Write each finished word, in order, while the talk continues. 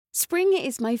Spring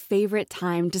is my favorite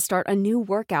time to start a new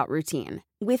workout routine.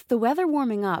 With the weather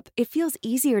warming up, it feels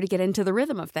easier to get into the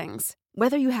rhythm of things.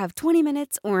 Whether you have 20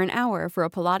 minutes or an hour for a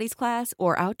Pilates class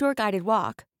or outdoor guided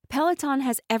walk, Peloton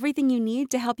has everything you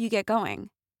need to help you get going.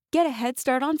 Get a head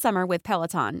start on summer with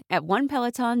Peloton at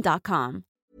onepeloton.com.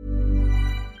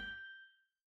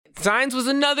 Signs was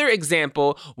another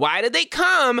example. Why did they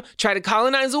come try to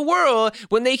colonize a world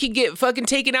when they could get fucking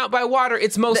taken out by water?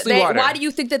 It's mostly water. Why do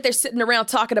you think that they're sitting around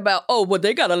talking about, oh, well,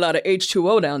 they got a lot of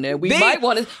H2O down there. We might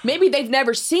want to, maybe they've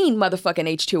never seen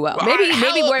motherfucking H2O.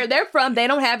 Maybe where they're from, they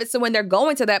don't have it. So when they're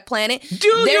going to that planet, do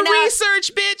your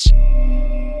research, bitch.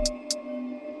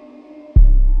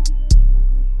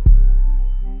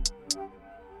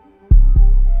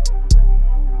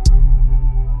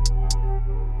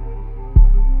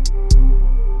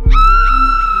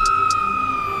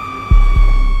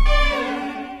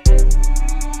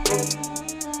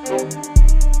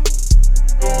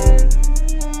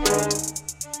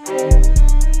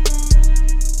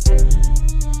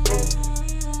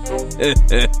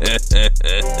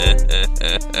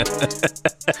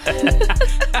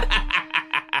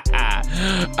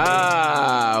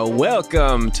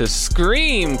 Welcome to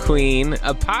Scream Queen,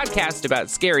 a podcast about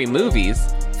scary movies.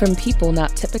 From people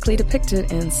not typically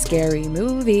depicted in scary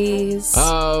movies.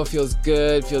 Oh, feels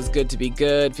good. Feels good to be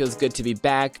good. Feels good to be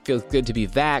back. Feels good to be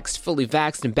vaxxed, fully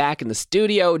vaxxed and back in the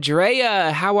studio.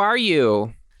 Drea, how are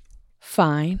you?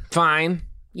 Fine.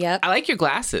 Yep. I like your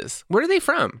glasses. Where are they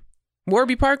from?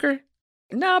 Warby Parker?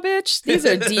 Nah, bitch. These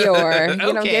are Dior. You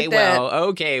don't get that.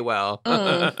 Okay, well.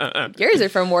 Yours are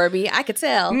from Warby. I could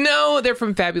tell. No, they're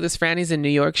from Fabulous Franny's in New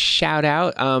York. Shout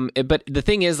out. But the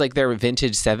thing is, like, they're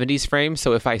vintage 70s frames,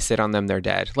 so if I sit on them, they're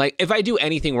dead. Like, if I do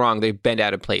anything wrong, they bend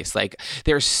out of place. Like,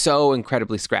 they're so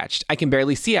incredibly scratched. I can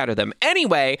barely see out of them.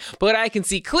 Anyway, but what I can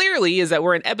see clearly is that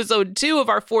we're in episode 2 of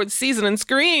our 4th season in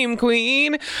Scream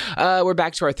Queen. We're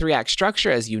back to our 3-act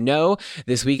structure, as you know.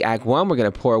 This week, Act 1, we're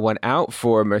going to pour one out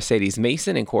for Mercedes Mason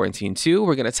in Quarantine 2.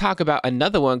 We're going to talk about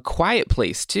another one, Quiet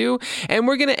Place 2, and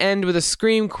we're going to end with a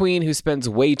Scream Queen who spends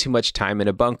way too much time in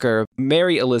a bunker,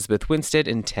 Mary Elizabeth Winstead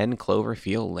in 10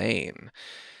 Cloverfield Lane.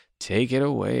 Take it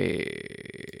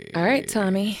away. All right,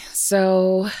 Tommy.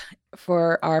 So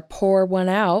for our pour one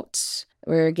out,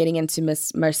 we're getting into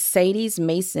Miss Mercedes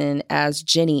Mason as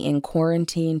Jenny in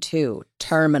Quarantine 2,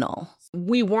 Terminal.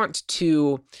 We want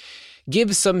to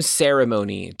give some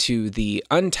ceremony to the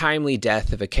untimely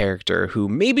death of a character who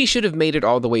maybe should have made it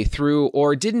all the way through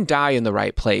or didn't die in the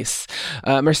right place.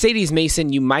 Mercedes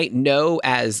Mason, you might know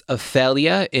as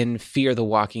Ophelia in Fear the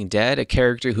Walking Dead, a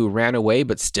character who ran away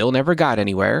but still never got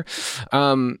anywhere.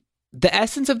 The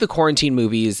essence of the Quarantine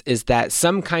movies is that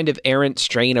some kind of errant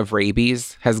strain of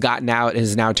rabies has gotten out and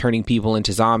is now turning people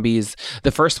into zombies.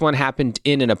 The first one happened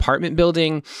in an apartment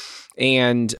building.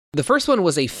 And the first one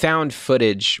was one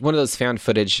of those found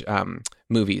footage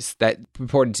movies that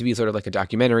purported to be sort of like a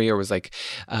documentary or was like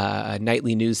a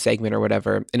nightly news segment or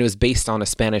whatever. And it was based on a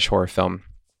Spanish horror film.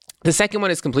 The second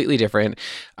one is completely different.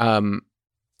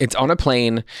 It's on a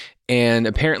plane, and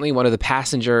apparently one of the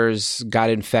passengers got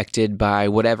infected by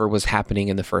whatever was happening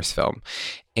in the first film.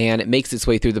 And it makes its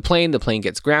way through the plane. The plane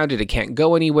gets grounded. It can't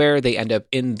go anywhere. They end up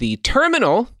in the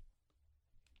terminal,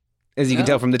 as you can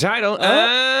tell from the title.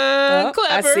 Clever.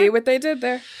 I see what they did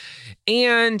there.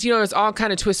 And, you know, it's all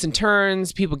kind of twists and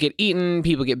turns. People get eaten,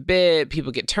 people get bit,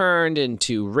 people get turned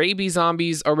into rabies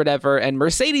zombies or whatever. And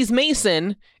Mercedes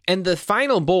Mason and the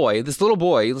final boy, this little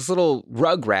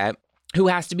rugrat who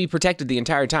has to be protected the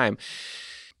entire time.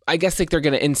 I guess like they're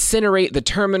going to incinerate the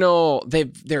terminal.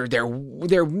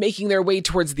 They're making their way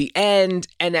towards the end.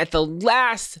 And at the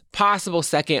last possible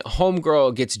second,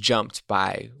 homegirl gets jumped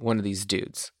by one of these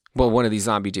dudes. Well, one of these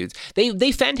zombie dudes.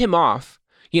 They fend him off,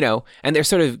 you know, and they're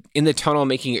sort of in the tunnel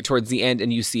making it towards the end,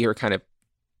 and you see her kind of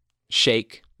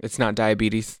shake. It's not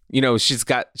diabetes. You know, she's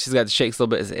got the shakes a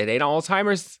little bit. It ain't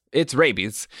Alzheimer's, it's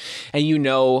rabies. And you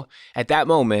know at that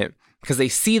moment, because they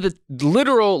see the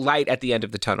literal light at the end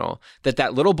of the tunnel,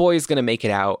 that little boy is going to make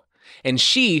it out. And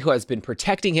she, who has been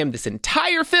protecting him this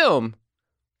entire film,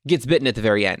 gets bitten at the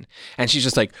very end. And she's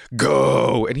just like,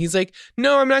 go. And he's like,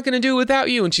 no, I'm not going to do it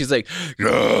without you. And she's like,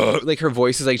 no. Like her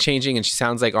voice is like changing and she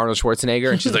sounds like Arnold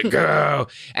Schwarzenegger. And she's like, go.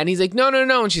 And he's like, no.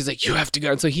 And she's like, you have to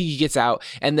go. And so he gets out.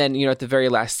 And then, you know, at the very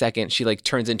last second, she like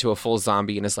turns into a full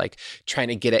zombie and is like trying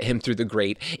to get at him through the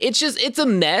grate. It's a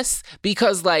mess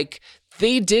because like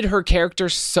they did her character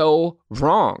so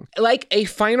wrong. Like a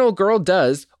final girl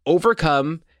does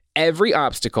overcome every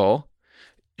obstacle.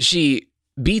 She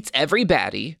beats every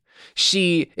baddie.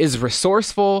 She is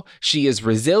resourceful. She is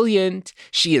resilient.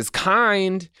 She is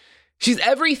kind. She's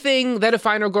everything that a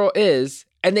final girl is.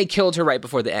 And they killed her right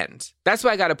before the end. That's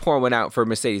why I got to pour one out for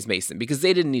Mercedes Mason, because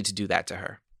they didn't need to do that to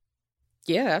her.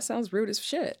 Yeah, that sounds rude as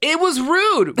shit. It was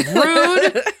rude.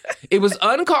 It was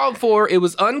uncalled for. It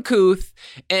was uncouth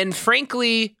and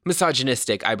frankly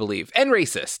misogynistic, I believe, and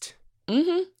racist.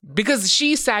 Mm-hmm. Because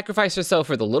she sacrificed herself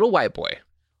for the little white boy.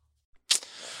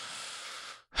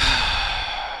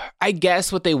 I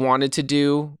guess what they wanted to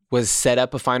do was set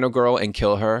up a final girl and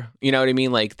kill her. You know what I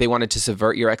mean? Like, they wanted to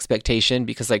subvert your expectation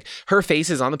because, like, her face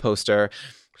is on the poster.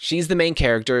 She's the main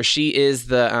character. She is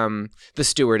the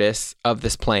stewardess of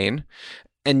this plane.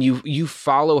 And you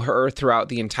follow her throughout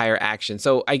the entire action.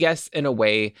 So I guess in a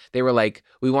way they were like,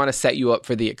 we want to set you up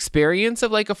for the experience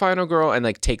of like a final girl and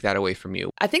like take that away from you.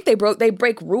 I think they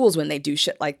break rules when they do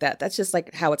shit like that. That's just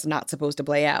like how it's not supposed to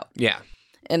play out. Yeah.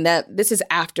 And that this is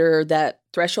after that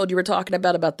threshold you were talking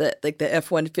about the like the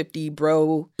F-150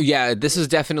 bro. Yeah, this is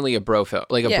definitely a bro film,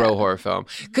 like a bro horror film.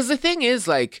 Because the thing is,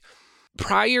 like,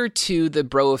 prior to the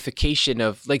broification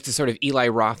of like the sort of Eli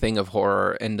Rothing of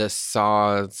horror and the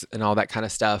Saws and all that kind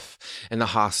of stuff and the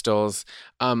Hostels,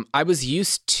 I was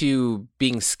used to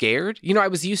being scared. You know, I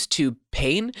was used to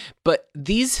pain, but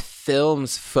these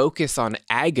films focus on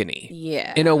agony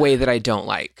in a way that I don't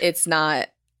like. It's not,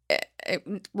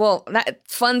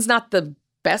 fun's not the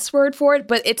best word for it,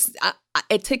 but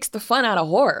it takes the fun out of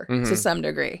horror to some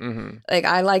degree. Mm-hmm. Like,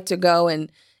 I like to go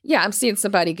and, I'm seeing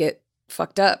somebody get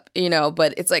fucked up, you know,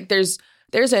 but it's like there's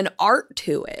an art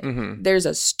to it. Mm-hmm. There's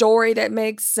a story that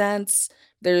makes sense.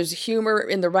 There's humor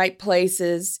in the right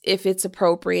places if it's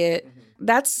appropriate. Mm-hmm.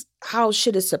 That's how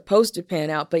shit is supposed to pan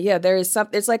out. But yeah, there is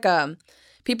something. It's like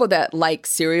people that like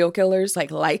serial killers,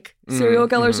 like serial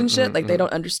killers and shit. Like, they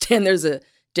don't understand there's a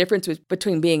difference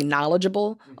between being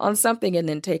knowledgeable on something and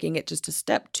then taking it just a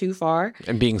step too far.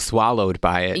 And being swallowed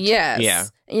by it. Yes. Yeah.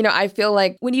 You know, I feel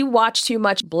like when you watch too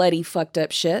much bloody, fucked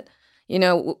up shit, you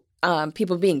know,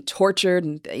 people being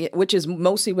tortured, which is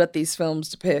mostly what these films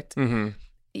depict. Mm-hmm.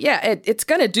 Yeah, it's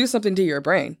going to do something to your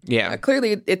brain. Yeah.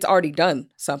 Clearly, it's already done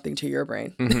something to your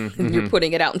brain. Mm-hmm, and you're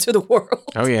putting it out into the world.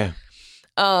 Oh, yeah.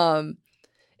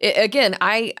 Again,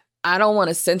 I don't want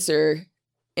to censor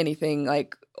anything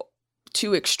like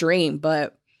too extreme,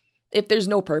 but if there's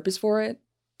no purpose for it,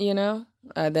 you know,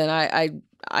 then I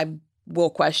will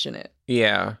question it.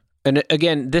 Yeah. And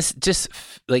again, this just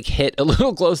like hit a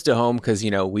little close to home because,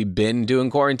 you know, we've been doing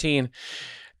quarantine.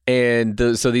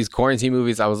 And so these quarantine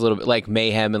movies, I was a little bit like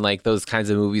Mayhem and like those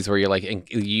kinds of movies where you're like,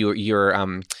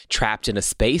 you're trapped in a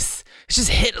space. It's just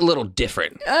hit a little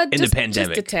different in the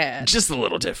pandemic. Just a tad. Just a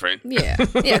little different. Yeah.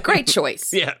 Yeah. Great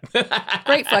choice. Yeah.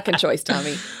 Great fucking choice,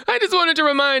 Tommy. I just wanted to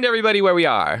remind everybody where we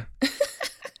are.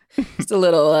 Just a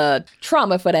little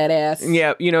trauma for that ass.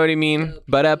 Yeah, you know what I mean?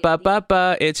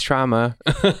 Ba-da-ba-ba-ba, it's trauma.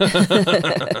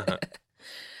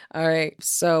 All right,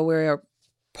 so we're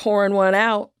pouring one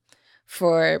out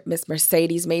for Miss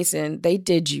Mercedes Mason. They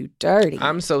did you dirty.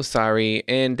 I'm so sorry,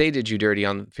 and they did you dirty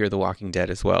on Fear the Walking Dead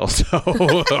as well.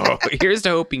 So here's to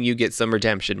hoping you get some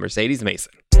redemption, Mercedes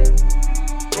Mason.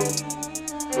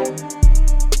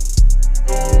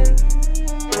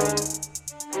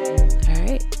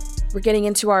 We're getting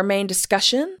into our main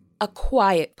discussion, A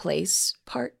Quiet Place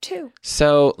Part 2.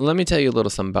 So let me tell you a little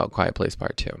something about Quiet Place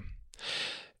Part 2.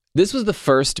 This was the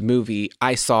first movie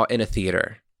I saw in a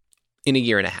theater in a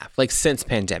year and a half, like since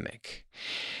pandemic.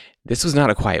 This was not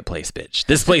a quiet place, bitch.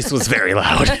 This place was very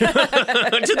loud. To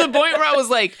the point where I was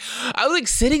like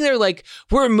sitting there like,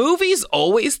 were movies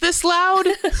always this loud?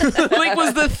 Like,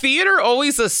 was the theater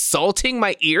always assaulting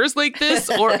my ears like this?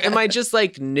 Or am I just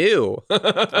like new?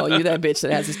 Oh, you that bitch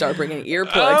that has to start bringing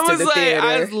earplugs to the theater.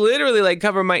 I was literally like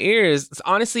covering my ears.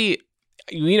 Honestly,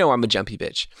 you know I'm a jumpy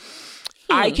bitch.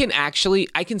 I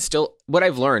can still, what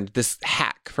I've learned, this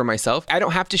hack for myself, I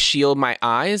don't have to shield my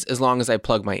eyes as long as I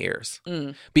plug my ears.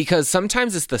 Because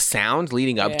sometimes it's the sound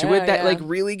leading up to it that like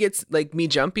really gets like me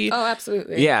jumpy. Oh,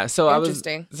 absolutely. Yeah. So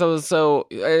Interesting.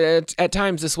 At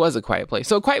times this was A Quiet Place.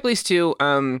 So A Quiet Place 2,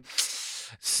 written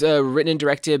and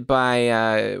directed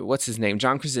by, what's his name?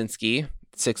 John Krasinski.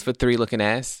 6'3" looking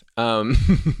ass.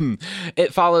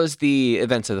 It follows the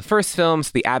events of the first film. So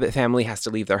the Abbott family has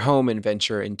to leave their home and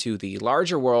venture into the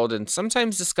larger world and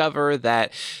sometimes discover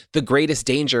that the greatest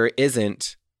danger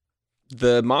isn't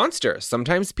the monster.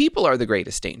 Sometimes people are the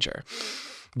greatest danger.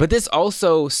 But this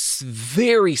also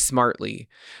very smartly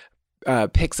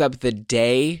picks up the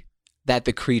day that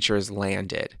the creatures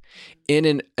landed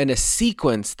in a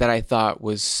sequence that I thought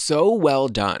was so well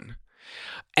done.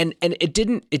 And it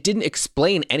didn't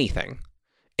explain anything.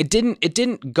 it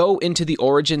didn't go into the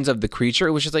origins of the creature.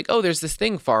 It was just like, oh, there's this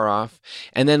thing far off.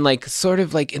 And then like sort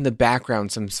of like in the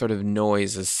background, some sort of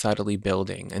noise is subtly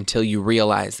building until you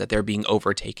realize that they're being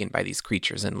overtaken by these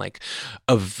creatures in like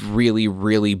a really,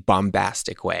 really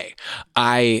bombastic way.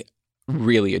 I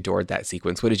really adored that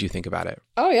sequence. What did you think about it?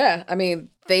 Oh yeah. I mean,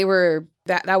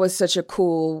 that was such a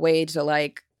cool way to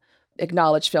like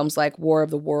acknowledge films like War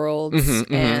of the Worlds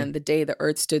and The Day the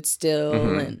Earth Stood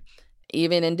Still and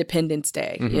even Independence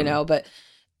Day, you know, but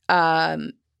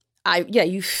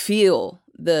you feel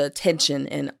the tension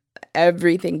and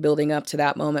everything building up to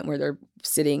that moment where they're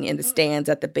sitting in the stands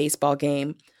at the baseball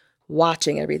game,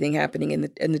 watching everything happening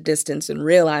in the distance and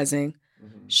realizing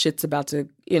shit's about to,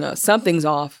 you know, something's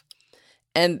off.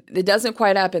 And it doesn't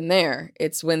quite happen there.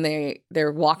 It's when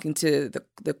they're walking to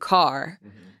the car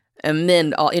and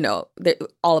then all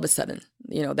of a sudden,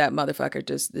 you know, that motherfucker,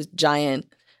 just this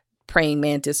giant praying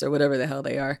mantis or whatever the hell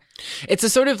they are. It's a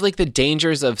sort of like the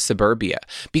dangers of suburbia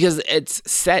because it's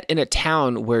set in a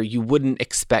town where you wouldn't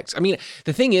expect. I mean,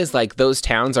 the thing is like those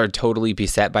towns are totally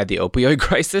beset by the opioid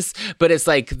crisis, but it's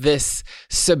like this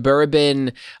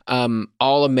suburban,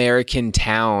 all-American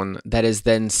town that is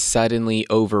then suddenly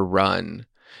overrun.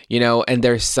 You know, and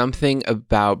there's something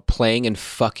about playing and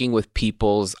fucking with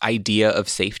people's idea of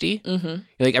safety.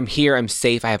 Like, I'm here, I'm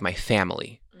safe, I have my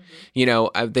family. You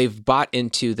know, they've bought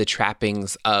into the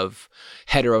trappings of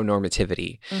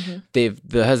heteronormativity.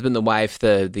 The husband, the wife,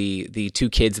 the two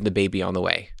kids, and the baby on the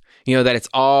way. You know, that it's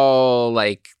all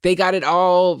like, they got it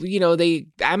all, you know,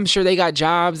 I'm sure they got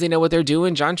jobs, they know what they're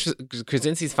doing. John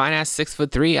Krasinski's fine ass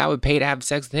 6'3". I would pay to have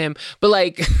sex with him. But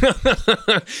like,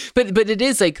 but it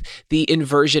is like the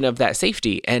inversion of that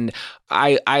safety. And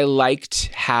I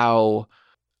liked how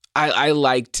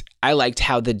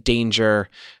the danger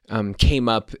came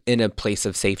up in a place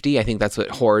of safety. I think that's what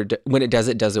horror, when it does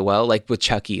it well. Like with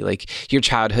Chucky, like your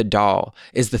childhood doll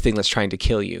is the thing that's trying to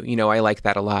kill you. You know, I like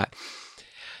that a lot.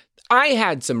 I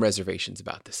had some reservations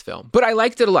about this film, but I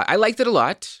liked it a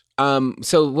lot.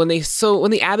 So when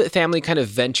the Abbott family kind of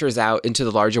ventures out into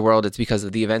the larger world, it's because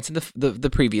of the events in the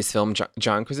previous film.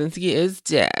 John Krasinski is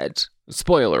dead.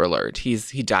 Spoiler alert. He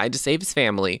died to save his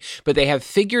family, but they have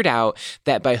figured out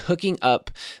that by hooking up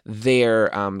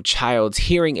their child's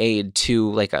hearing aid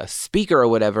to like a speaker or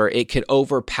whatever, it can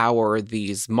overpower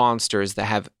these monsters that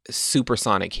have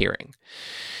supersonic hearing.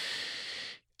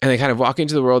 And they kind of walk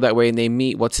into the world that way, and they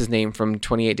meet, what's his name from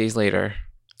 28 Days Later?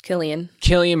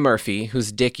 Cillian Murphy,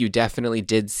 whose dick you definitely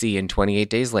did see in 28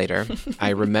 Days Later. I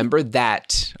remember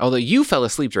that, although you fell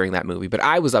asleep during that movie, but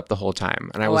I was up the whole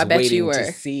time, and I was waiting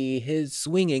to see his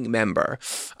swinging member.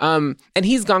 And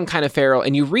he's gone kind of feral,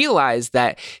 and you realize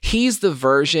that he's the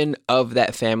version of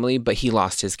that family, but he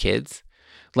lost his kids.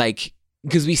 Like,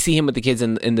 because we see him with the kids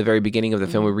in the very beginning of the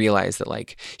film, we realize that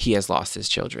like he has lost his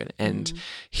children, and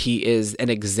he is an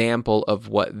example of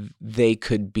what they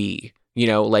could be. You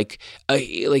know, like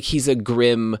he's a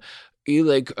grim,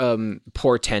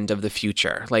 portent of the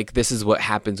future. Like, this is what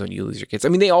happens when you lose your kids. I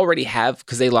mean, they already have,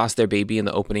 because they lost their baby in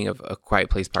the opening of A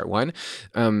Quiet Place Part 1.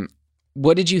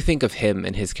 What did you think of him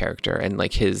and his character and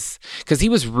like because he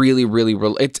was really, really,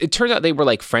 it turns out they were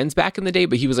like friends back in the day,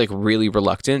 but he was like really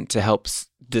reluctant to help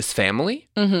this family.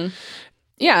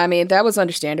 Yeah, I mean, that was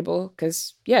understandable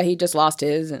because, yeah, he just lost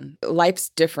his, and life's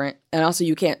different. And also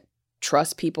you can't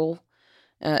trust people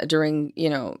during, you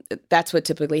know, that's what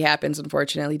typically happens,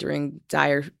 unfortunately, during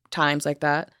dire times like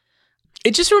that.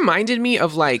 It just reminded me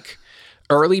of like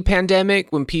early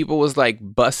pandemic when people was like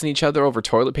busting each other over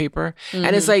toilet paper.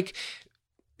 And it's like,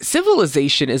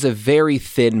 civilization is a very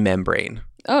thin membrane.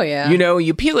 Oh, yeah. You know,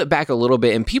 you peel it back a little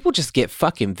bit and people just get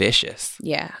fucking vicious.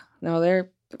 Yeah. No, they're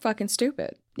fucking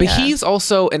stupid. But he's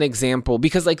also an example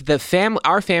because like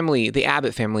our family, the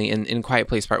Abbott family in Quiet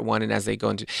Place Part 1, and as they go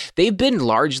into, they've been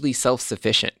largely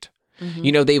self-sufficient.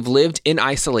 You know, they've lived in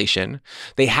isolation.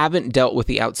 They haven't dealt with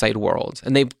the outside world.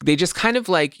 And they just kind of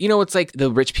like, you know, it's like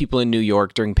the rich people in New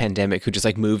York during pandemic who just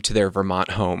like moved to their Vermont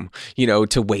home, you know,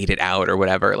 to wait it out or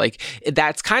whatever. Like,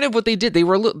 that's kind of what they did. They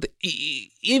were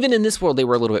even in this world, they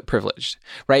were a little bit privileged,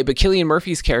 right? But Cillian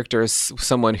Murphy's character is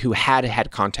someone who had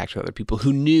contact with other people,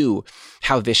 who knew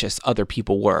how vicious other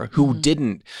people were, who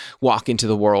didn't walk into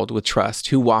the world with trust,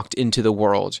 who walked into the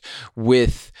world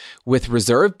with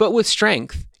reserve, but with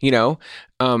strength, you know?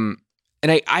 And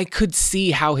I could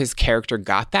see how his character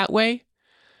got that way.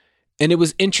 And it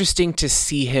was interesting to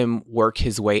see him work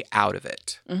his way out of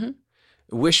it.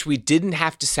 Wish we didn't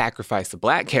have to sacrifice the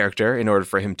black character in order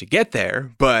for him to get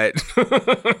there, but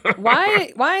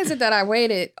why is it that I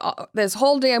waited this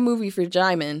whole damn movie for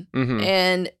Djimon,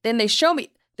 and then they show me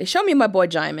my boy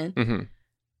Djimon,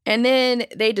 And then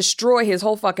they destroy his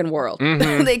whole fucking world.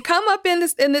 Mhm. They come up in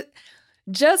this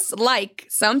just like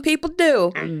some people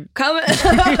do, coming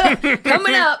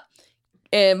up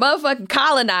and motherfucking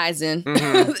colonizing.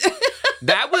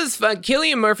 That was fun.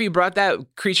 Cillian Murphy brought that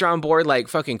creature on board like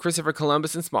fucking Christopher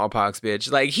Columbus and smallpox,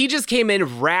 bitch. Like, he just came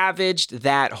in, ravaged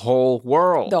that whole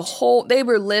world. They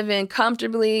were living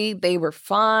comfortably. They were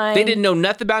fine. They didn't know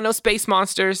nothing about no space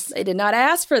monsters. They did not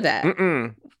ask for that.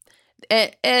 Mm-mm.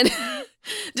 And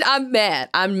I'm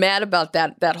mad. I'm mad about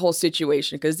that whole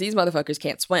situation because these motherfuckers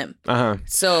can't swim. Uh-huh.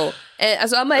 So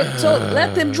I'm like, so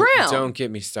let them drown. Don't get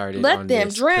me started Let on them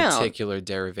this drown. particular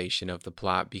derivation of the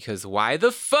plot, because why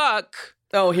the fuck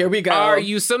Oh, here we go. are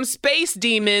you some space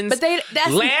demons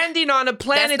that's landing on a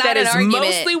planet that's not that is an argument.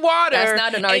 mostly water That's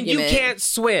not an and you argument. can't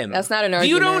swim? That's not an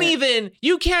argument.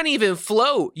 You can't even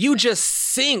float. You just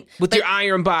sink with your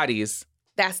iron bodies.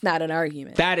 That's not an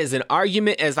argument. That is an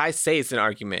argument, as I say it's an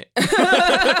argument.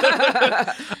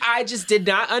 I just did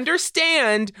not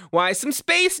understand why some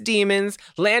space demons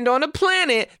land on a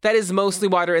planet that is mostly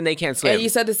water and they can't swim. And you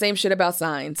said the same shit about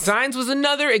Signs. Signs was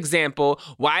another example.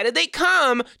 Why did they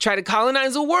come, try to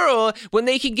colonize a world when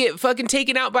they could get fucking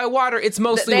taken out by water? It's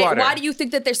mostly water. Why do you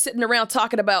think that they're sitting around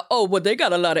talking about, oh, well, they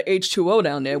got a lot of H2O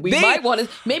down there. We might want to,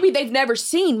 maybe they've never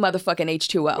seen motherfucking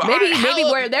H2O. Maybe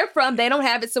where they're from, they don't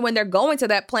have it. So when they're going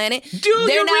to that planet, do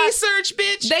your research,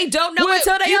 bitch. They don't know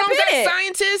until they you up don't in got it.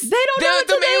 Scientists. They don't know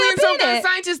until the aliens they don't up in got it.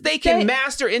 scientists. They can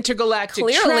master intergalactic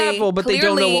travel, but they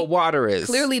don't know what water is.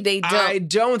 Clearly they don't. I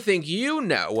don't think you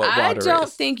know what water is. I don't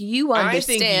think you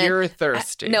understand. I think you're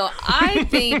thirsty. I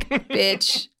think,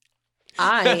 bitch,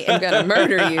 I am going to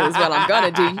murder you is what I'm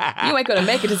going to do. You ain't going to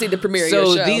make it to see the premiere of your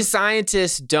show. So these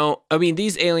scientists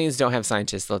these aliens don't have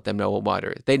scientists to let them know what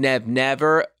water is. They've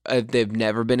never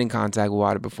been in contact with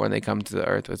water before, and they come to the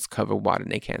Earth with covered water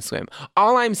and they can't swim.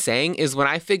 All I'm saying is when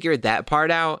I figured that part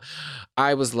out,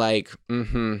 I was like,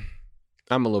 I'm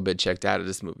a little bit checked out of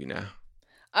this movie now.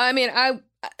 I mean,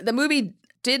 the movie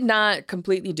did not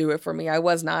completely do it for me. I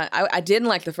was not. I didn't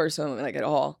like the first one like at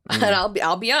all. And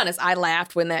I'll be honest. I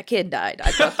laughed when that kid died.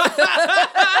 I thought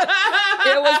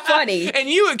it was funny. And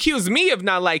you accused me of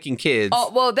not liking kids.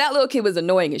 Oh well, that little kid was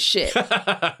annoying as shit,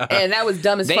 and that was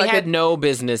dumb as fuck. They had no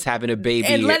business having a baby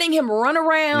and letting him run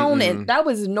around, and that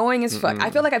was annoying as fuck.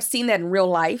 I feel like I've seen that in real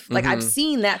life. Like I've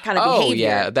seen that kind of behavior.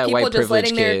 Yeah, that people white just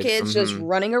letting privileged their kids just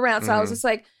running around. So I was just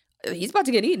like, he's about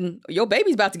to get eaten. Your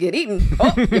baby's about to get eaten.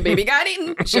 Oh, your baby got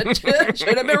eaten. Should have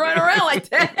been running around like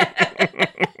that.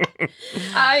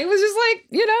 I was just like,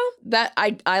 that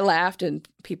I laughed and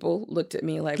people looked at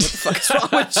me like, what the fuck is wrong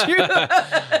with you?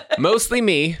 Mostly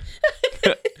me.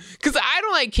 Because I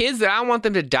don't like kids that I want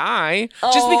them to die.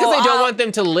 Just because I don't want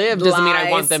them to live doesn't mean I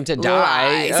want them to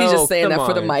die. Lies. He's just saying that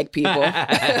for the mic people.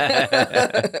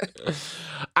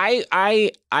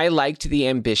 I liked the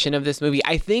ambition of this movie.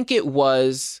 I think it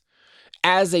was,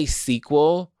 as a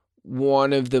sequel,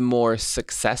 one of the more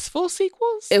successful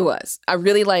sequels. It was. I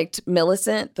really liked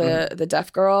Millicent, the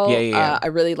deaf girl. Yeah. I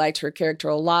really liked her character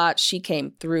a lot. She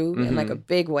came through in like a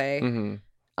big way.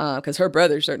 Because her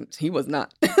brother, he was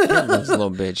not. He was a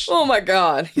little bitch. Oh my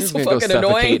God. He's so fucking go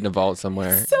annoying. Suffocate in a vault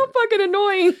somewhere. So fucking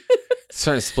annoying. He's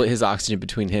trying to split his oxygen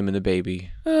between him and the baby.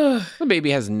 The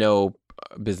baby has no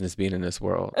business being in this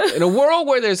world. In a world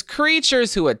where there's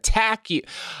creatures who attack you.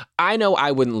 I know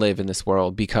I wouldn't live in this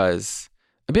world because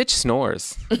a bitch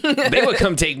snores. They would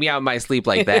come take me out of my sleep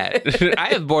like that. I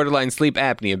have borderline sleep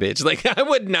apnea, bitch. Like, I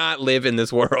would not live in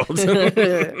this world.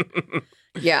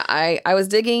 Yeah, I was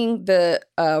digging the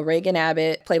Reagan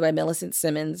Abbott, played by Millicent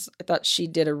Simmons. I thought she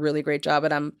did a really great job,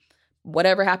 and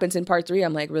whatever happens in part 3,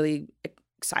 I'm like really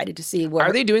excited to see what.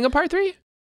 Are they doing a part 3?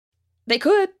 They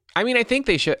could. I mean, I think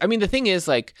they should. I mean, the thing is,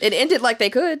 like, it ended like they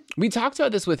could. We talked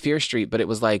about this with Fear Street, but it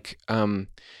was like a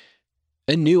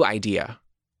new idea.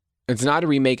 It's not a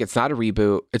remake. It's not a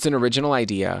reboot. It's an original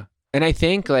idea. And I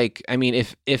think, like, I mean,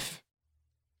 if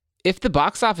the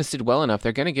box office did well enough,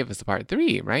 they're going to give us a part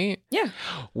 3, right? Yeah.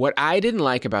 What I didn't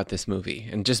like about this movie,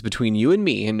 and just between you and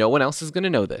me, and no one else is going to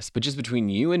know this, but just between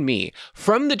you and me,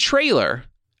 from the trailer,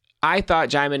 I thought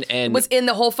Djimon and... was in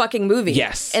the whole fucking movie.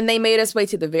 Yes. And they made us wait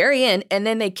to the very end, and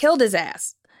then they killed his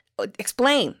ass.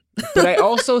 Explain. But I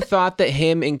also thought that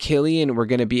him and Cillian were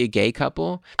going to be a gay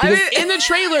couple. Because in the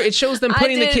trailer, it shows them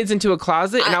putting the kids into a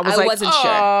closet. And I was like, wasn't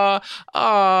sure.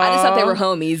 I just thought they were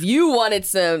homies. You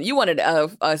wanted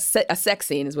a sex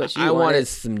scene is what you wanted. I wanted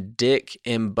some dick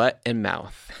and butt and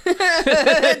mouth.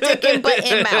 Dick and butt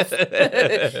and mouth.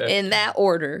 In that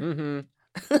order. Mm-hmm.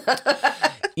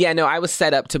 Yeah, no, I was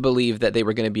set up to believe that they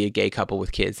were going to be a gay couple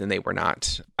with kids, and they were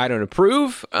not. I don't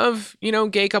approve of,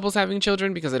 gay couples having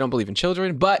children because I don't believe in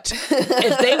children. But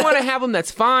if they want to have them, that's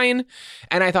fine.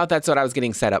 And I thought that's what I was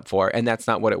getting set up for, and that's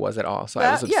not what it was at all. So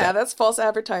I was upset. Yeah, that's false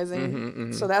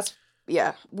advertising. So that's,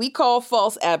 we call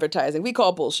false advertising. We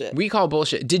call bullshit. We call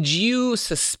bullshit. Did you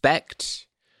suspect?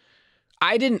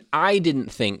 I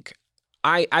didn't think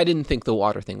the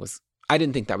water thing was. I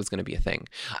didn't think that was going to be a thing.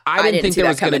 I didn't think there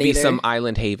was going to be some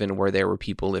island haven where there were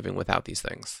people living without these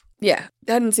things. Yeah,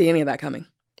 I didn't see any of that coming.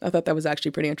 I thought that was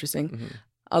actually pretty interesting. Mm-hmm.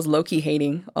 I was low-key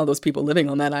hating all those people living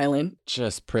on that island.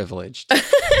 Just privileged. But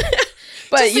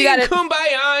just you got to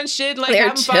kumbaya and shit, like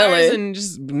having fires and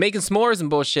just making s'mores and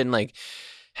bullshit and like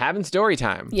having story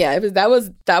time. Yeah, that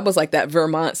was like that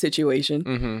Vermont situation.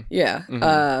 Mm-hmm. Yeah.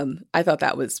 Mm-hmm. I thought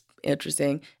that was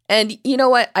interesting. And you know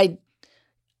what? I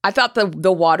thought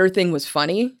the water thing was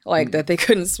funny, like that they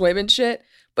couldn't swim and shit,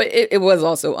 but it was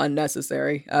also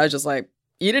unnecessary. I was just like,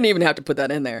 you didn't even have to put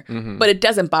that in there. Mm-hmm. But it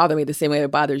doesn't bother me the same way it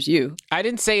bothers you. I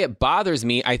didn't say it bothers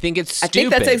me. I think it's stupid. I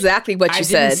think that's exactly what you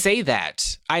said. I didn't say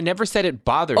that. I never said it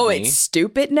bothered me. Oh, it's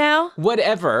stupid now?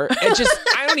 Whatever. It just,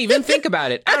 I don't even think about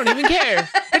it. I don't even care.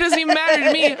 It doesn't even matter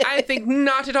to me. I think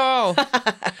not at all.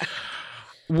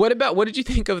 What did you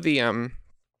think of the,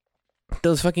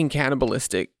 those fucking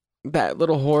cannibalistic, that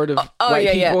little horde of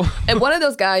white people? Yeah. And one of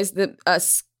those guys that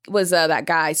was that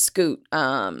guy, Scoot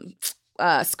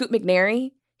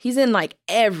McNairy. He's in like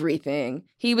everything.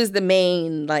 He was the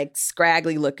main like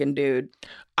scraggly looking dude.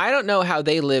 I don't know how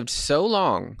they lived so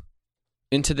long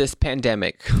into this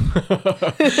pandemic.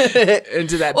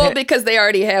 Into that. Well, because they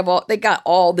already they got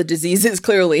all the diseases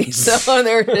clearly. So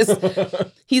they're just.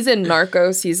 He's in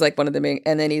Narcos. He's like one of the main,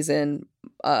 and then he's in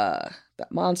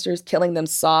Monsters, Killing Them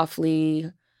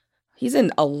Softly. He's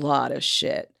in a lot of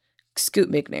shit.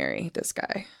 Scoot McNairy, this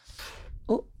guy.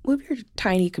 Oh, move your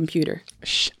tiny computer.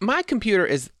 My computer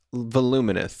is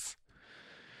voluminous.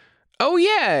 Oh,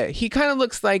 yeah. He kind of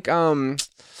looks like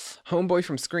homeboy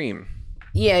from Scream.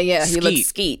 Yeah. He looks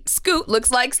Skeet. Scoot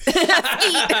looks like Skeet.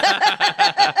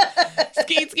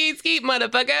 Skeet,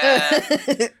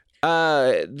 motherfucker.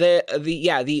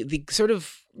 The sort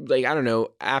of, like, I don't know,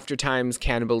 after times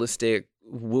cannibalistic,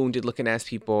 wounded looking ass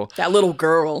people. That little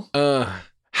girl. I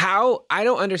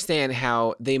don't understand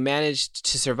how they managed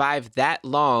to survive that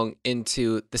long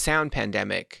into the sound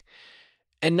pandemic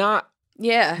and not.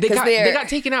 Yeah, they got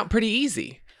taken out pretty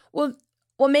easy. Well,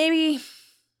 maybe.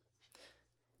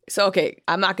 So, okay,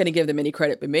 I'm not going to give them any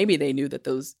credit, but maybe they knew that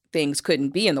those things couldn't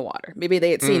be in the water. Maybe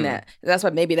they had seen that. That's why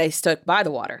maybe they stuck by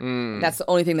the water. That's the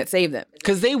only thing that saved them.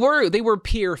 Because they were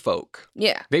pier folk.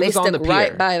 Yeah, they was stuck on the pier.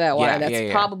 Right by that water.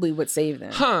 That's probably what saved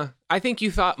them. Huh. I think you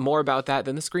thought more about that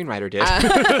than the screenwriter did.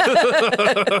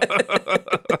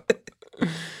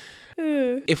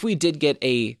 If we did get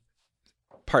a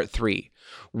part 3,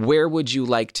 where would you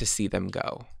like to see them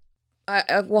go?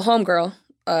 Well, Homegirl,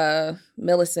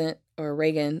 Millicent or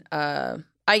Reagan. I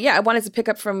wanted to pick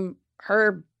up from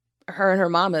her and her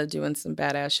mama doing some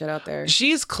badass shit out there.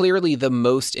 She's clearly the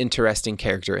most interesting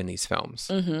character in these films.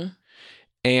 Mm-hmm.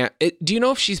 And do you know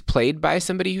if she's played by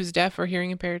somebody who's deaf or hearing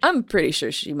impaired? I'm pretty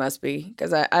sure she must be,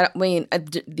 because I mean,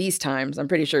 these times, I'm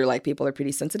pretty sure like people are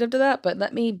pretty sensitive to that. But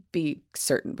let me be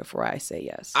certain before I say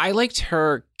yes. I liked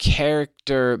her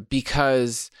character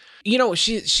because,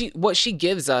 what she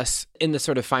gives us in the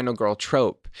sort of final girl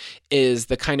trope is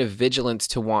the kind of vigilance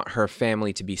to want her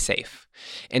family to be safe.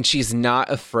 And she's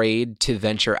not afraid to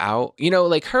venture out.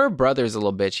 Like her brother's a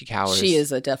little bitch. He cowers. She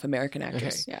is a deaf American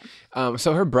actress. Okay. Yeah.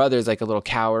 So her brother's like a little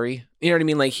cowery. You know what I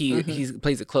mean? Like he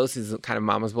plays it close. He's kind of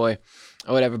mama's boy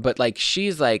or whatever. But like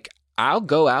she's like, I'll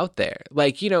go out there.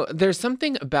 Like, there's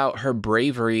something about her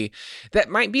bravery that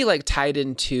might be like tied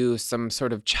into some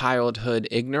sort of childhood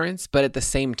ignorance. But at the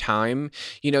same time,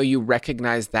 you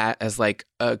recognize that as like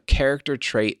a character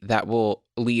trait that will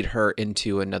lead her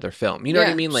into another film. You know what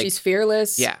I mean? Like she's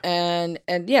fearless. Yeah. And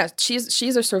yeah, she's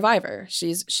a survivor.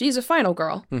 She's a final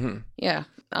girl. Mm-hmm. Yeah.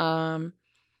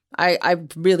 I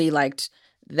really liked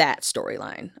that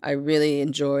storyline. I really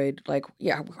enjoyed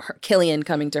Killian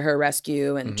coming to her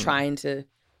rescue and trying to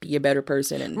be a better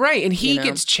person. And right. And he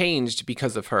gets changed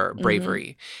because of her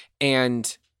bravery.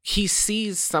 And he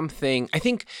sees something. I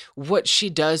think what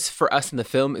she does for us in the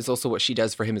film is also what she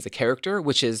does for him as a character,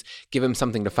 which is give him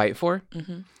something to fight for,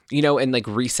 and like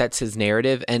resets his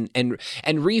narrative and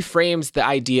reframes the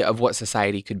idea of what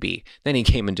society could be. Then he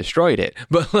came and destroyed it.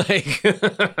 But like,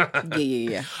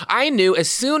 yeah. I knew as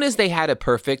soon as they had a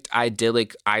perfect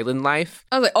idyllic island life,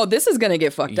 I was like, oh, this is going to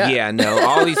get fucked up. Yeah, no,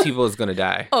 all these people is going to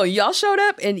die. Oh, y'all showed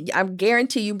up and I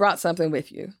guarantee you brought something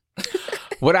with you.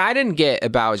 What I didn't get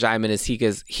about Jaimin is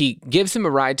he gives him a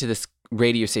ride to this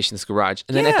radio station, this garage,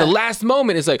 and then at the last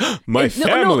moment, it's like, my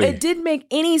family. No, it didn't make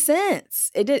any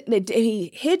sense. It didn't.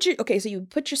 He hid you. Okay, so you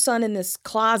put your son in this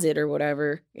closet or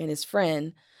whatever, and his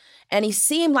friend, and he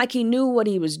seemed like he knew what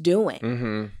he was doing.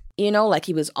 Mm-hmm. You know, like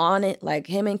he was on it. Like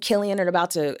him and Killian are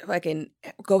about to fucking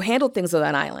go handle things on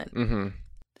that island. Mm-hmm.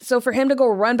 So for him to go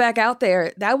run back out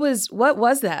there, what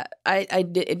was that?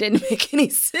 It didn't make any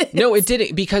sense. No, it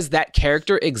didn't, because that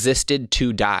character existed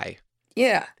to die.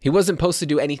 Yeah. He wasn't supposed to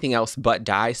do anything else but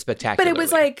die spectacularly. But it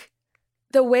was like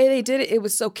the way they did it, it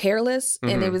was so careless,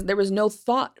 and there was no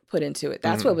thought put into it.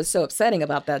 That's what was so upsetting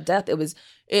about that death.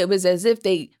 It was as if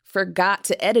they forgot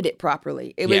to edit it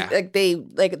properly. It was like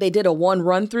they did a one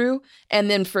run through and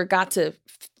then forgot to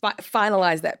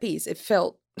finalize that piece. It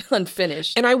felt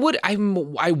unfinished. And I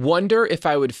wonder if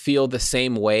I would feel the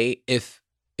same way if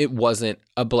it wasn't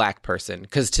a black person,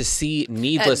 because to see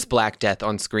needless black death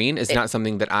on screen is not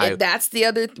something that that's the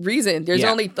other reason. There's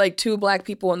only like 2 black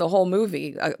people in the whole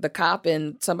movie, the cop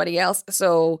and somebody else.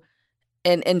 So,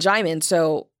 and Jaimin.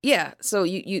 So yeah. So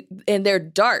you and they're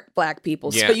dark black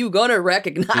people. So you're gonna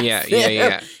recognize them.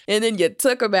 Yeah. And then you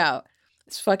took them out.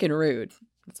 It's fucking rude.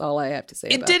 That's all I have to say.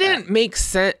 It didn't make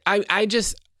sense.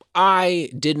 I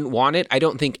didn't want it. I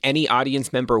don't think any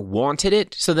audience member wanted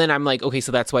it. So then I'm like, okay,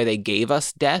 so that's why they gave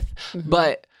us death. Mm-hmm.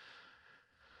 But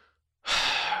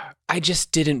I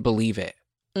just didn't believe it.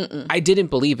 Mm-mm. I didn't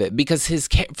believe it because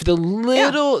for the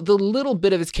little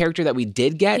bit of his character that we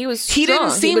did get, he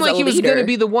didn't seem like he was going to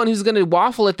be the one who's going to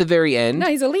waffle at the very end. No,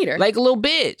 he's a leader. Like a little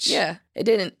bitch. Yeah, it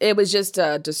didn't. It was just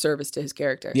a disservice to his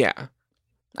character. Yeah.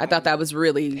 I thought that was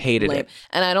really hated lame. it.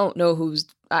 And I don't know who's.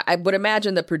 I would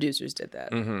imagine the producers did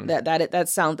that. Mm-hmm.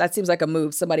 That seems like a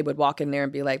move. Somebody would walk in there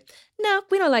and be like, "No,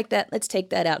 we don't like that. Let's take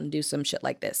that out and do some shit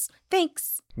like this.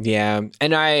 Thanks." Yeah,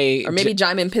 or maybe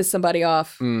Jaimin pissed somebody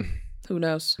off. Who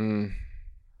knows?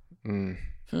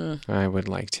 I would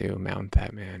like to mount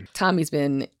that man. Tommy's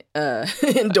been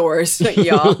endorsed,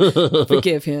 y'all.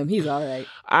 Forgive him. He's all right.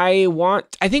 I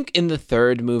think in the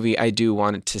third movie, I do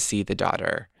want to see the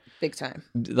daughter. Big time.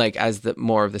 Like as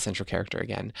more of the central character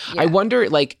again. Yeah. I wonder,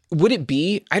 like, would it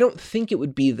be, I don't think it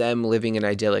would be them living an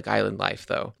idyllic island life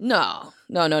though. No.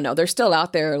 They're still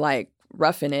out there like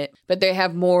roughing it, but they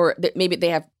have more, maybe they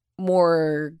have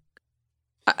more,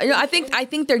 I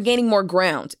think they're gaining more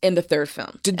ground in the third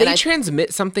film. Did they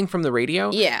transmit something from the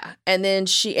radio? Yeah. And then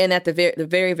at the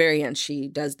very, very end, she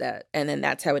does that. And then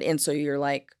that's how it ends. So you're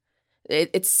like,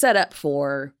 it's set up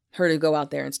for her to go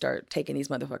out there and start taking these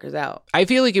motherfuckers out. I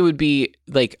feel like it would be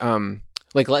like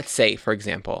let's say, for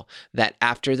example, that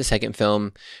after the second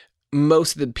film,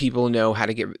 most of the people know how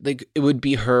to get, like, it would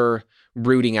be her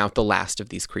rooting out the last of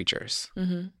these creatures.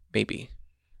 Mm-hmm. Maybe.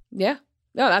 Yeah.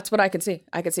 No, that's what I could see.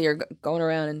 I could see her going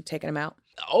around and taking them out.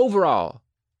 Overall,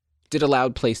 did A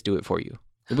Loud Place do it for you?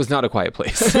 It was not A Quiet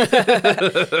Place.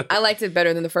 I liked it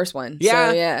better than the first one.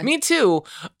 Yeah, so, yeah, me too.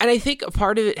 And I think a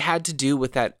part of it had to do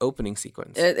with that opening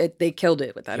sequence. They killed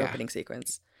it with that opening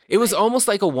sequence. It was almost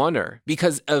like a oneer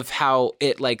because of how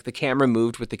it, like, the camera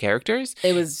moved with the characters.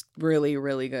 It was really,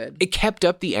 really good. It kept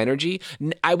up the energy.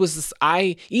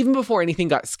 Even before anything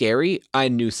got scary, I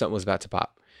knew something was about to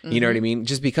pop. You know what I mean?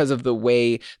 Just because of the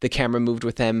way the camera moved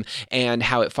with them and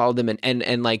how it followed them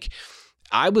and like,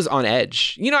 I was on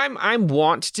edge. You know, I'm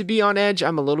want to be on edge.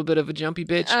 I'm a little bit of a jumpy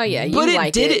bitch. Oh yeah, but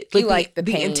it did it. Like, you like the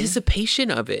pain. Anticipation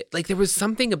of it. Like, there was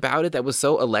something about it that was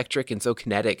so electric and so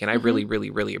kinetic, and I really, really,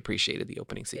 really appreciated the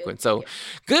opening sequence. So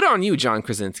good on you, John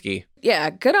Krasinski.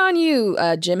 Yeah, good on you,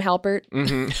 Jim Halpert.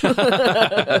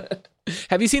 Mm-hmm.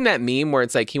 Have you seen that meme where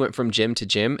it's like he went from Jim to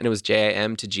Jim and it was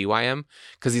JIM to GYM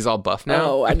because he's all buff now?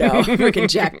 Oh, I know. Freaking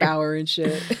Jack Bauer and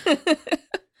shit.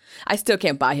 I still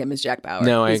can't buy him as Jack Bauer.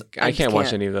 No, I can't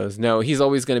watch any of those. No, he's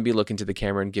always going to be looking to the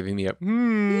camera and giving me a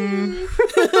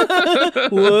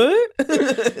What?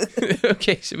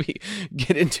 Okay, should we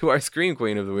get into our Scream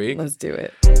Queen of the Week? Let's do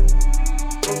it.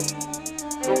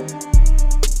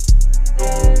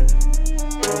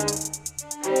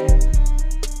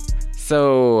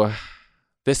 So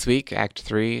this week, Act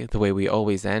 3, the way we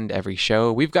always end every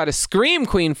show, we've got a Scream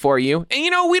Queen for you. And, you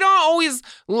know, we don't always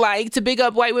like to big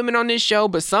up white women on this show,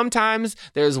 but sometimes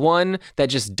there's one that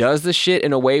just does the shit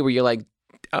in a way where you're like,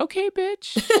 okay,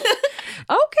 bitch. Okay,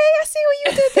 I see what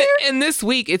you did there. And this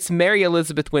week, it's Mary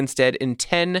Elizabeth Winstead in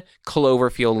 10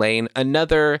 Cloverfield Lane,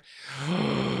 another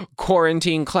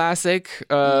quarantine classic.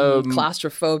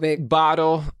 Claustrophobic.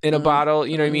 Bottle in a bottle,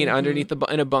 you know what I mean, underneath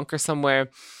in a bunker somewhere.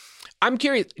 I'm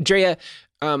curious, Drea,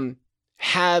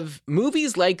 have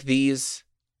movies like these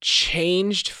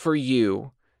changed for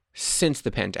you since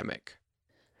the pandemic?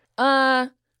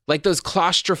 Like, Like those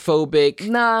claustrophobic,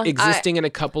 Nah, existing in a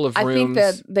couple of rooms.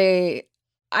 I think that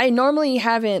I normally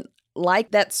haven't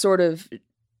liked that sort of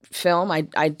film.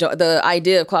 I don't, the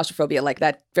idea of claustrophobia like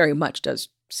that very much does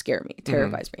scare me,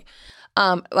 terrifies me.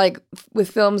 Like with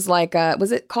films like,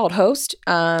 was it called Host?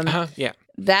 Yeah.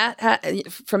 That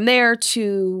from there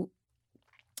to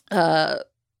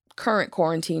current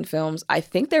quarantine films, I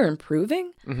think they're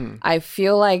improving. I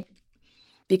feel like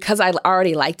because I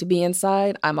already like to be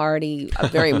inside, I'm already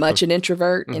very much an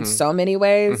introvert in so many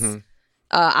ways.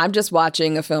 I'm just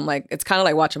watching a film like, it's kind of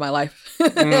like watching my life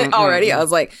already. I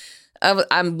was like,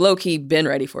 I'm low-key been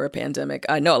ready for a pandemic.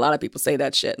 I know a lot of people say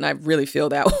that shit, and I really feel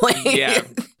that way. Yeah.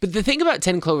 But the thing about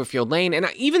 10 Cloverfield Lane, and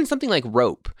even something like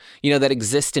Rope, that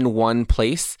exists in one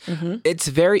place, it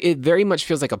very much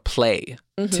feels like a play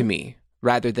to me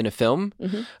rather than a film.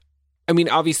 I mean,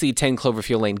 obviously, 10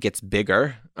 Cloverfield Lane gets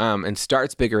bigger and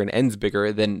starts bigger and ends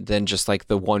bigger than just like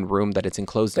the one room that it's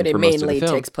enclosed in for most of the film. But it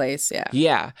mainly takes place, yeah.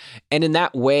 Yeah. And in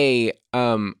that way,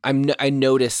 I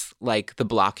notice like the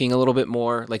blocking a little bit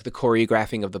more, like the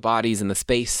choreographing of the bodies and the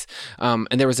space. And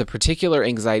there was a particular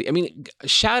anxiety. I mean,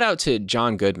 shout out to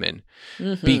John Goodman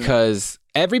because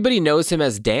everybody knows him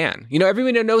as Dan.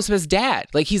 Everybody knows him as Dad.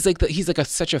 Like he's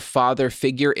such a father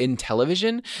figure in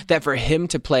television that for him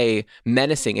to play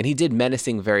menacing, and he did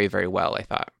menacing very, very well, I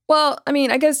thought. Well, I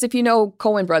mean, I guess if you know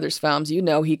Coen Brothers films,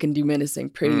 he can do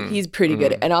menacing he's pretty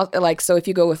good. And so if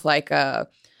you go with like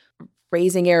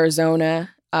Raising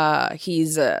Arizona,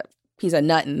 he's a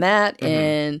nut in that,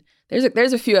 and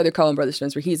there's a few other Coen Brothers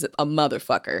films where he's a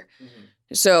motherfucker.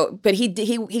 So, but he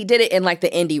did it in like the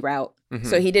indie route.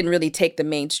 So he didn't really take the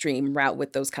mainstream route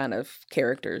with those kind of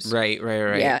characters. Right.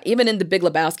 Yeah, even in The Big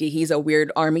Lebowski, he's a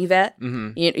weird army vet.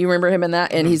 You remember him in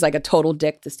that? And he's like a total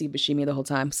dick to Steve Buscemi the whole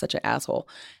time. Such an asshole.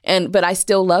 But I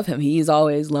still love him. He's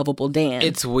always lovable Dan.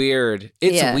 It's weird.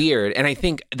 Weird. And I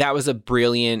think that was a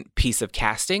brilliant piece of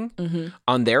casting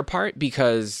on their part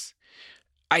because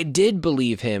I did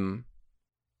believe him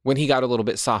when he got a little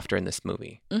bit softer in this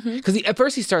movie. Because at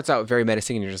first he starts out very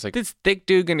menacing and you're just like, this thick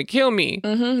dude gonna kill me.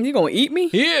 You gonna eat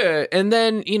me? Yeah. And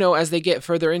then, as they get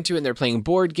further into it and they're playing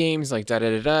board games, like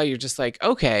da-da-da-da, you're just like,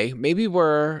 okay, maybe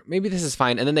this is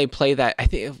fine. And then they play that, I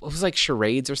think it was like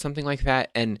charades or something like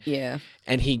that. And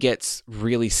he gets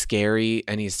really scary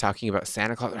and he's talking about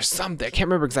Santa Claus or something. I can't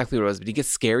remember exactly what it was, but he gets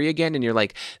scary again. And you're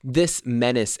like, this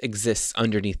menace exists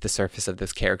underneath the surface of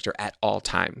this character at all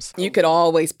times. You could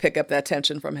always pick up that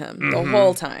tension from him the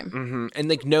whole time. And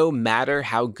like, no matter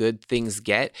how good things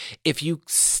get, if you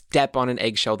step on an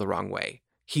eggshell the wrong way,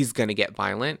 he's going to get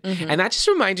violent. And that just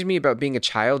reminded me about being a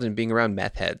child and being around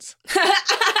meth heads.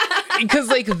 Because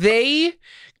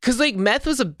meth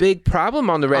was a big problem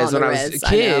on the res when I was a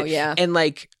kid. I know, yeah. And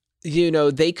like,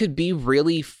 they could be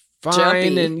really fine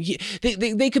jumpy. And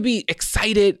they could be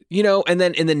excited, and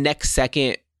then in the next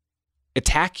second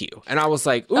attack you. And I was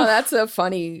like, oof. Oh, that's a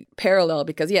funny parallel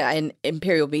because in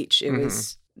Imperial Beach, it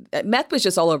was meth was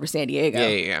just all over San Diego.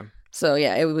 Yeah. So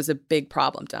yeah, it was a big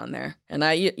problem down there. And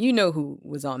you know who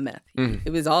was on meth. It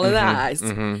was all of the eyes.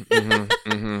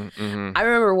 I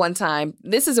remember one time,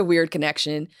 this is a weird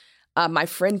connection. My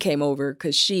friend came over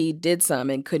because she did some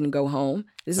and couldn't go home.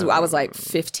 I was like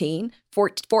 14.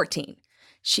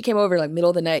 She came over like middle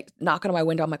of the night, knocking on my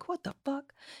window. I'm like, what the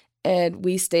fuck? And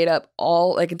we stayed up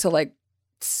all like until like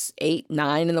 8,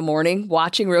 9 in the morning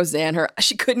watching Roseanne.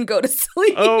 She couldn't go to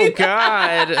sleep. Oh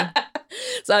God.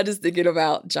 So I'm just thinking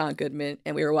about John Goodman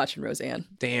and we were watching Roseanne.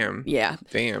 Damn. Yeah.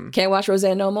 Damn. Can't watch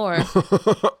Roseanne no more.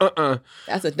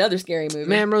 That's another scary movie.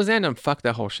 Man, Roseanne done fucked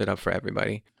that whole shit up for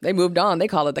everybody. They moved on. They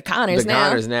call it The Conners now. The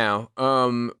Conners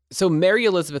now. So Mary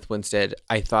Elizabeth Winstead,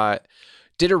 I thought,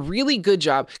 did a really good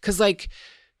job because like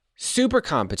super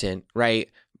competent,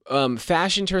 right?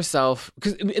 Fashioned herself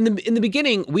because in the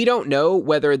beginning we don't know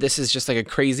whether this is just like a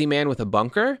crazy man with a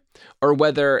bunker or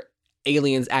whether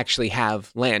aliens actually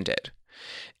have landed.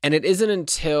 And it isn't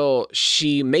until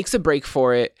she makes a break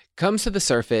for it, comes to the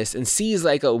surface and sees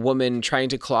like a woman trying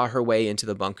to claw her way into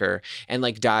the bunker and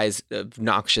like dies of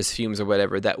noxious fumes or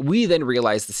whatever that we then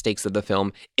realize the stakes of the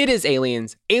film. It is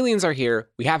aliens. Aliens are here.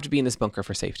 We have to be in this bunker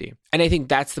for safety. And I think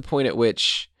that's the point at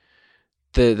which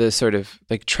the sort of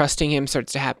like trusting him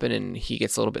starts to happen and he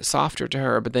gets a little bit softer to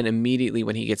her. But then immediately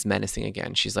when he gets menacing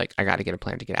again, she's like, I got to get a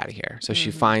plan to get out of here. So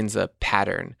she finds a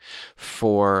pattern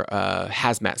for a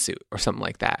hazmat suit or something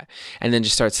like that. And then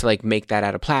just starts to like make that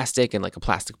out of plastic and like a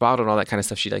plastic bottle and all that kind of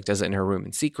stuff. She like does it in her room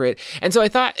in secret. And so I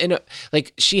thought,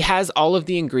 like she has all of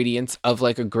the ingredients of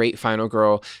like a great final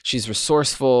girl. She's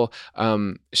resourceful.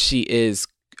 She is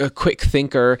a quick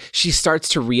thinker. She starts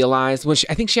to realize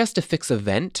I think she has to fix a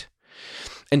vent.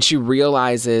 And she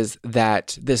realizes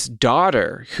that this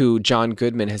daughter who John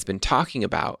Goodman has been talking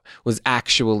about was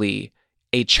actually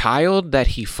a child that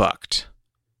he fucked.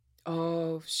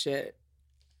 Oh, shit.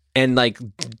 And like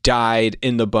died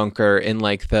in the bunker in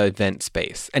like the vent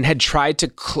space and had tried to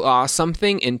claw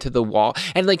something into the wall.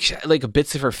 And like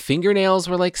bits of her fingernails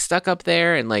were like stuck up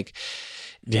there. And like,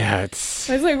 yeah, it's...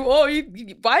 I was like, whoa,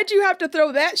 why'd you have to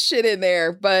throw that shit in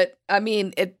there? But I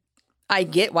mean, I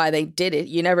get why they did it.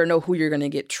 You never know who you're going to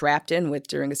get trapped in with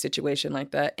during a situation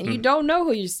like that. And you don't know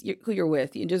who you're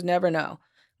with. You just never know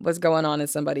what's going on in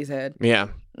somebody's head. Yeah.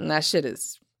 And that shit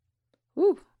is...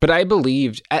 Whew. But I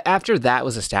believed, after that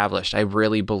was established, I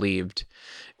really believed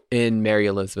in Mary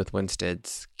Elizabeth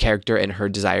Winstead's character and her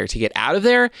desire to get out of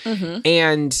there. Mm-hmm.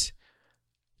 And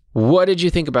what did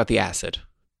you think about the acid?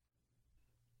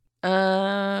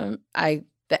 The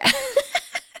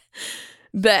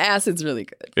acid's really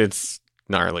good. It's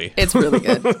gnarly. It's really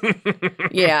good.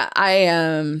 Yeah,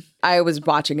 I was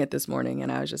watching it this morning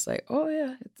and I was just like, oh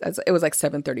yeah. It was like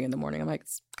 7:30 in the morning. I'm like,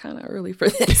 it's kind of early for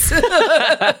this.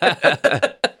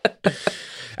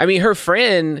 I mean, her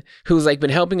friend who's like been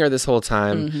helping her this whole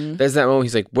time, Mm-hmm. there's that moment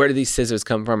he's like, where did these scissors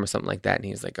come from or something like that? And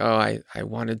he's like, oh, I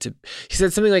wanted to, he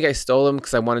said something like, I stole them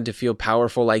because I wanted to feel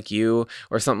powerful like you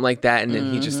or something like that. And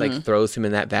then he just like throws him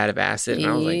in that vat of acid. And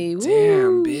I was like,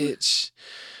 damn, bitch.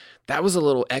 That was a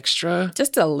little extra.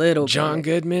 Just a little John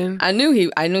bit. Goodman. I knew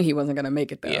he wasn't gonna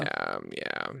make it though.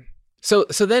 Yeah. So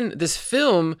then this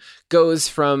film goes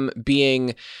from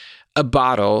being a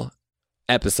bottle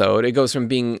episode. It goes from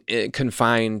being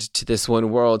confined to this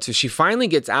one world to she finally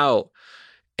gets out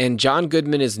and John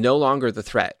Goodman is no longer the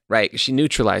threat, right? She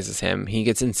neutralizes him. He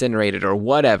gets incinerated or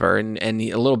whatever, and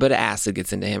a little bit of acid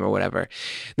gets into him or whatever.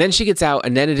 Then she gets out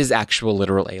and then it is actual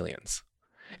literal aliens.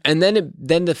 And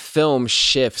then the film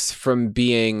shifts from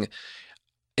being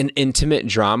an intimate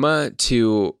drama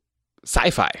to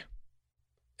sci-fi.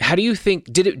 How do you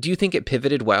think, do you think it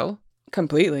pivoted well?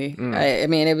 Completely. I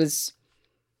mean, it was,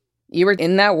 you were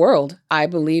in that world. I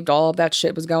believed all of that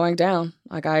shit was going down.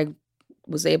 Like I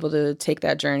was able to take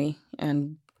that journey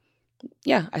and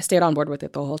yeah, I stayed on board with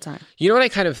it the whole time. You know what I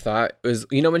kind of thought was,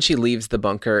 you know, when she leaves the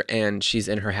bunker and she's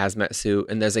in her hazmat suit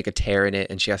and there's like a tear in it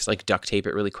and she has to like duct tape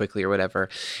it really quickly or whatever.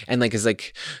 And like is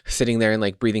like sitting there and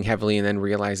like breathing heavily and then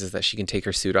realizes that she can take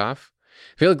her suit off.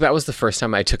 I feel like that was the first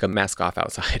time I took a mask off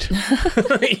outside.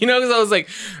 You know, because I was like,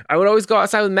 I would always go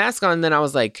outside with a mask on. And then I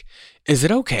was like, is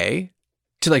it okay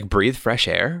to like breathe fresh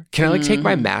air? Can I like take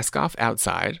my mask off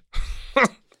outside?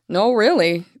 No,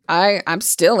 really. I'm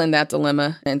still in that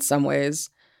dilemma in some ways.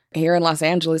 Here in Los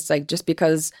Angeles, like just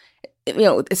because, you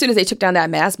know, as soon as they took down that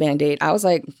mask mandate, I was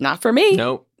like, not for me.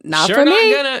 Nope. Not for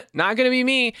me. Not gonna be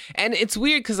me. And it's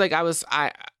weird because like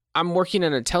I'm working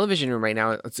in a television room right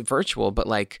now. It's virtual, but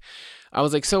like I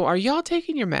was like, so are y'all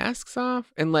taking your masks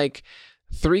off? And like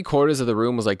 3/4 of the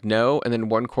room was like, no. And then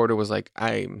 1/4 was like,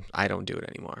 I don't do it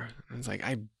anymore. And it's like,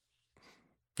 I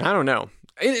don't know.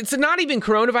 It's not even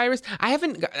coronavirus. I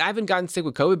haven't gotten sick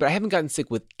with COVID, but I haven't gotten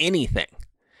sick with anything.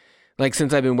 Like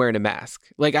since I've been wearing a mask.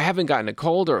 Like I haven't gotten a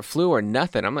cold or a flu or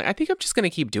nothing. I'm like, I think I'm just going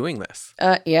to keep doing this.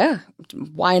 Yeah.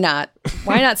 Why not?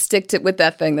 Why not stick with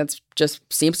that thing that's just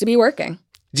seems to be working?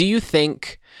 Do you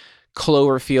think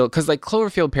Cloverfield, because like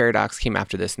Cloverfield Paradox came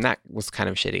after this and that was kind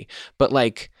of shitty, but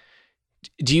like,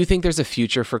 do you think there's a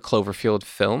future for Cloverfield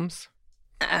films?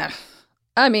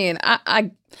 I mean,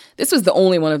 I this was the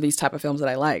only one of these type of films that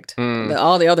I liked.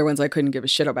 All the other ones I couldn't give a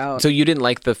shit about. So you didn't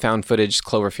like the found footage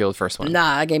Cloverfield first one?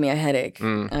 Nah, it gave me a headache.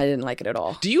 I didn't like it at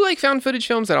all. Do you like found footage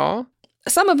films at all?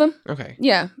 Some of them. Okay.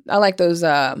 Yeah, I like those.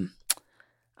 What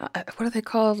are they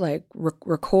called? Like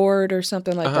Record or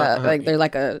something like that. Like they're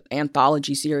like a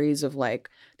anthology series of like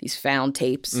these found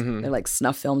tapes. They're like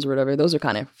snuff films or whatever. Those are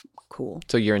kind of cool.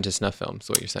 So you're into snuff films, is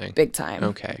what you're saying? Big time.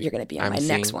 Okay. You're going to be on my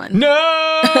next one. No!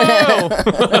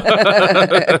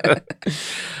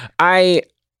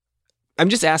 I'm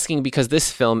just asking because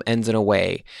this film ends in a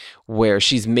way where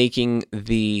she's making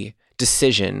the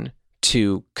decision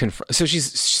to confront. So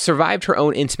she's survived her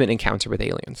own intimate encounter with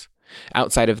aliens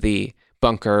outside of the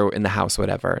bunker in the house,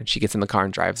 whatever. And she gets in the car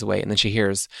and drives away. And then she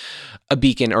hears a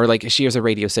beacon or like she hears a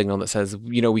radio signal that says,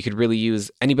 you know, we could really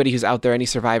use anybody who's out there, any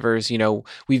survivors, you know,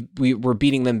 we're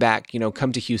beating them back, you know,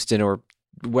 come to Houston or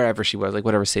wherever she was, like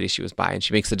whatever city she was by. And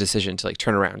she makes the decision to like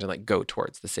turn around and like go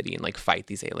towards the city and like fight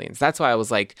these aliens. That's why I was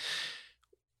like,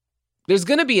 there's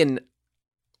going to be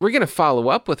we're going to follow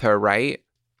up with her, right?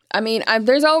 I mean,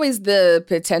 there's always the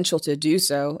potential to do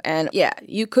so. And yeah,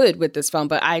 you could with this film,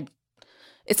 but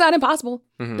it's not impossible.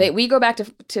 We go back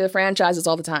to franchises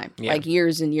all the time, like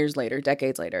years and years later,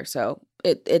 decades later. So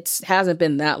it hasn't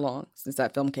been that long since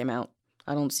that film came out.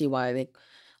 I don't see why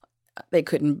they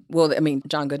couldn't. Well, I mean,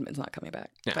 John Goodman's not coming back,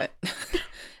 Yeah. but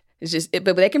it's just.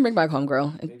 But they can bring back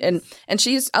Homegirl, and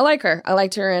she's. I like her. I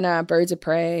liked her in Birds of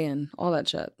Prey and all that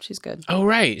shit. She's good. Oh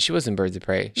right, she was in Birds of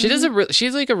Prey. She does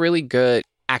she's like a really good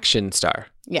action star.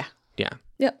 Yeah. Yeah.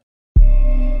 Yep.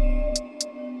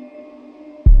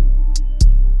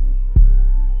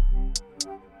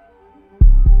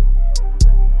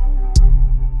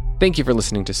 Thank you for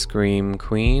listening to Scream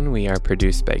Queen. We are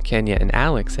produced by Kenya and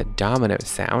Alex at Domino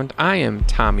Sound. I am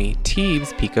Tommy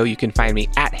Teebs Pico. You can find me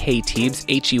at Hey Teebs,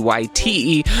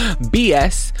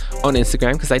 HeyTeebs on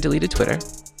Instagram because I deleted Twitter.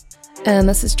 And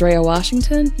this is Drea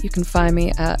Washington. You can find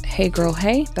me at Hey Girl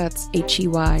Hey. That's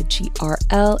HeyGrlHey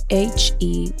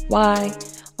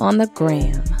on the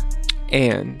gram.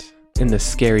 And in the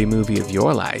scary movie of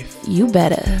your life, you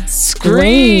better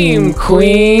Scream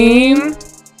Queen.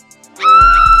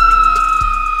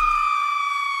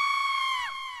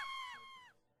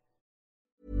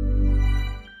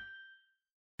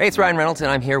 Hey, it's Ryan Reynolds,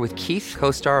 and I'm here with Keith,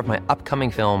 co-star of my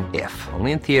upcoming film, If,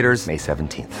 only in theaters May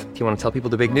 17th. Do you want to tell people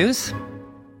the big news?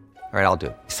 All right, I'll do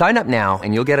it. Sign up now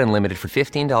and you'll get unlimited for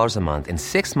 $15 a month and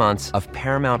 6 months of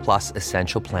Paramount Plus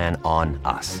Essential Plan on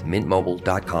us.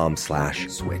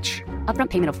 MintMobile.com/switch. Upfront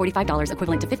payment of $45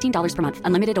 equivalent to $15 per month.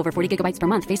 Unlimited over 40 gigabytes per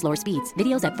month. Face lower speeds.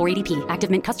 Videos at 480p.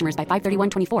 Active Mint customers by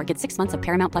 531.24 get 6 months of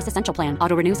Paramount Plus Essential Plan.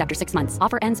 Auto renews after 6 months.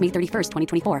 Offer ends May 31st,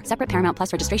 2024. Separate Paramount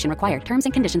Plus registration required. Terms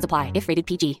and conditions apply if rated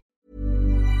PG.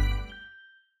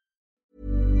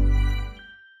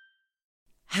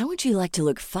 How would you like to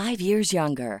look 5 years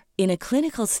younger? In a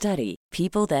clinical study,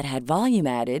 people that had volume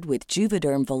added with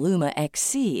Juvederm Voluma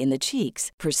XC in the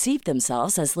cheeks perceived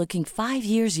themselves as looking 5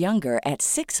 years younger at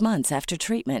 6 months after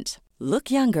treatment.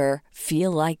 Look younger,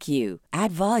 feel like you.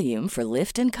 Add volume for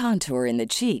lift and contour in the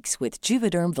cheeks with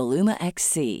Juvederm Voluma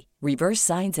XC. Reverse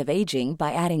signs of aging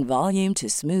by adding volume to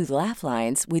smooth laugh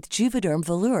lines with Juvederm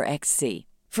Volure XC.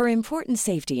 For important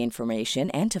safety information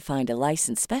and to find a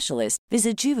licensed specialist,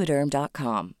 visit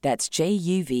Juvederm.com. That's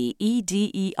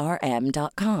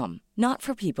JUVEDERM.com. Not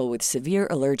for people with severe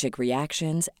allergic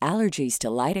reactions, allergies to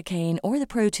lidocaine, or the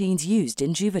proteins used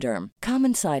in Juvederm.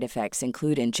 Common side effects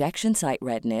include injection site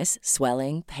redness,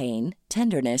 swelling, pain,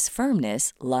 tenderness,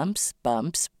 firmness, lumps,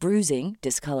 bumps, bruising,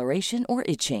 discoloration, or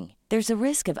itching. There's a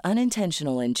risk of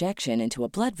unintentional injection into a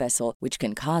blood vessel, which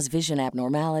can cause vision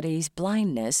abnormalities,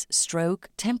 blindness, stroke,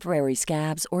 temporary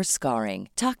scabs, or scarring.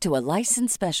 Talk to a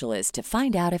licensed specialist to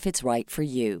find out if it's right for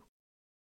you.